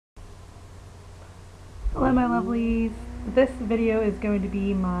Hello my lovelies. This video is going to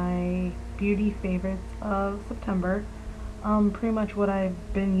be my beauty favorites of September. Pretty much what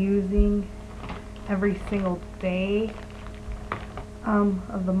I've been using every single day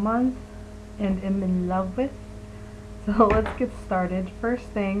of the month and am in love with. So let's get started. First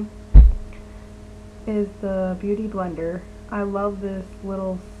thing is the Beauty Blender. I love this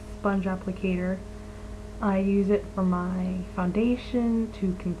little sponge applicator. I use it for my foundation,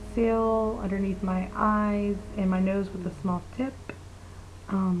 to conceal underneath my eyes and my nose with a small tip.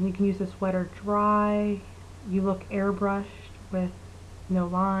 You can use this wet or dry. You look airbrushed with no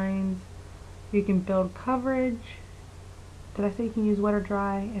lines. You can build coverage. Did I say you can use wet or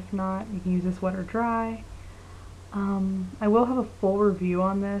dry? If not, you can use this wet or dry. I will have a full review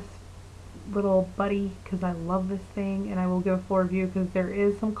on this little buddy because I love this thing, and I will give a full review because there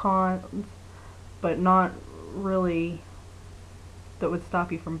is some cons, but not really that would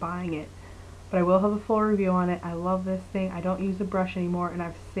stop you from buying it. But I will have a full review on it. I love this thing. I don't use a brush anymore, and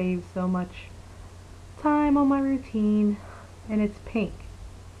I've saved so much time on my routine, and it's pink.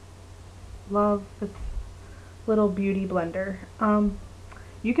 Love this little beauty blender.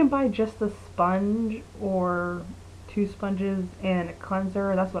 You can buy just a sponge or 2 sponges and a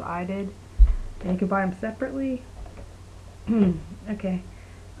cleanser. That's what I did. And you can buy them separately. Okay.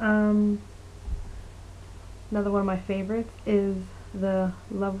 Another one of my favorites is the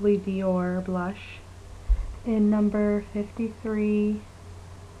lovely Dior blush in number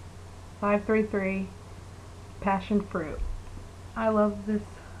 533 Passion Fruit. I love this.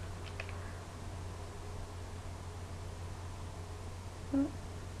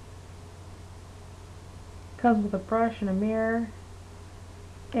 Comes with a brush and a mirror,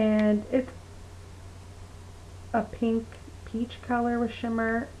 and it's a pink peach color with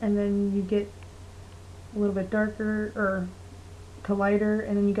shimmer, and then you get a little bit darker or to lighter,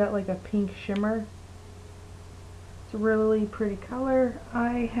 and then you got like a pink shimmer. It's a really pretty color.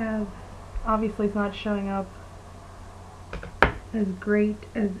 Obviously it's not showing up as great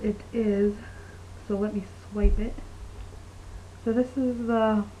as it is, so let me swipe it. So this is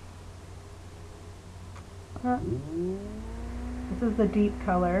the deep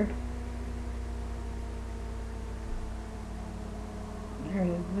color. There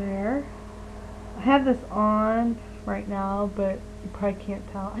it is there. I have this on right now, but you probably can't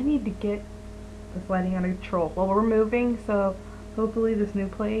tell. I need to get this lighting under control. Well, we're moving, so hopefully this new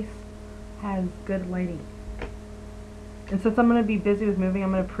place has good lighting. And since I'm going to be busy with moving,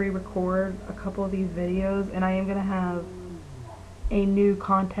 I'm going to pre-record a couple of these videos, and I am going to have a new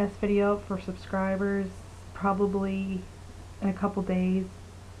contest video for subscribers probably in a couple days.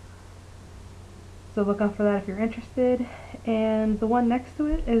 So look out for that if you're interested. And the one next to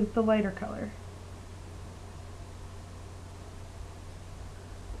it is the lighter color.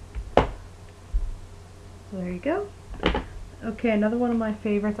 So there you go. Okay, another one of my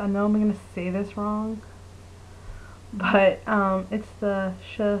favorites. I know I'm going to say this wrong, but it's the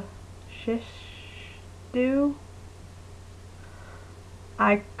Shieido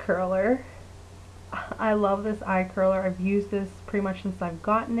eye curler. I love this eye curler. I've used this pretty much since I've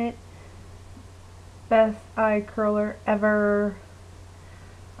gotten it. Best eye curler ever.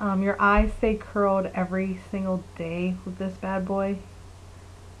 Your eyes stay curled every single day with this bad boy.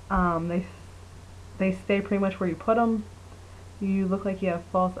 They stay pretty much where you put them. You look like you have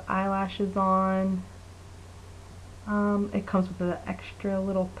false eyelashes on. It comes with an extra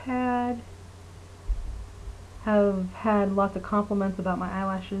little pad. Have had lots of compliments about my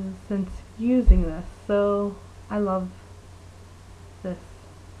eyelashes since using this, so I love this.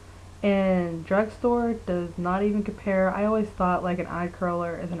 And drugstore does not even compare. I always thought like an eye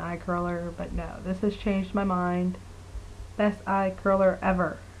curler is an eye curler, but no, this has changed my mind. Best eye curler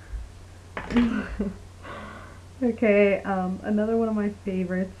ever. Okay, another one of my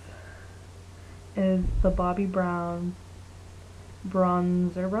favorites is the Bobbi Brown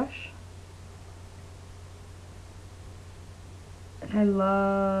Bronzer brush. I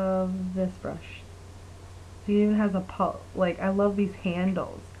love this brush. It even has a I love these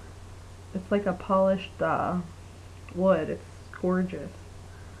handles. It's like a polished wood. It's gorgeous.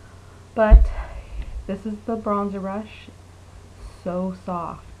 But this is the bronzer brush. So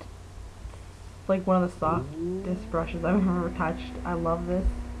soft. It's like one of the softest brushes I've ever touched. I love this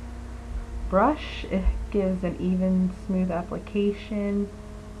brush. It gives an even, smooth application.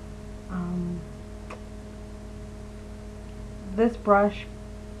 This brush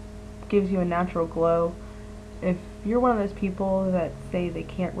gives you a natural glow. If you're one of those people that say they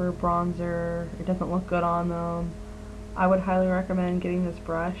can't wear bronzer, it doesn't look good on them, I would highly recommend getting this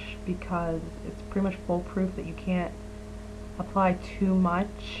brush because it's pretty much foolproof that you can't apply too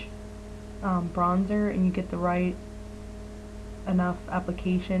much bronzer and you get the right enough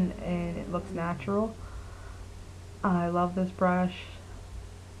application and it looks natural. I love this brush.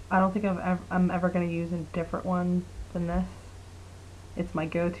 I don't think I'm ever going to use a different one than this. It's my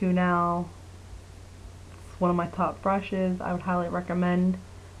go-to now. It's one of my top brushes. I would highly recommend,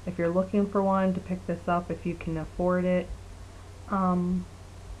 if you're looking for one, to pick this up if you can afford it.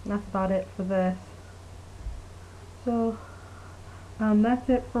 That's about it for this. So that's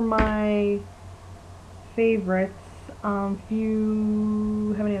it for my favorites. If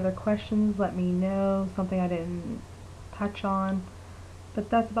you have any other questions, let me know. Something I didn't touch on. But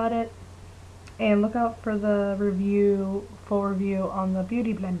that's about it. And look out for the full review on the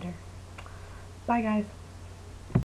Beauty Blender. Bye guys.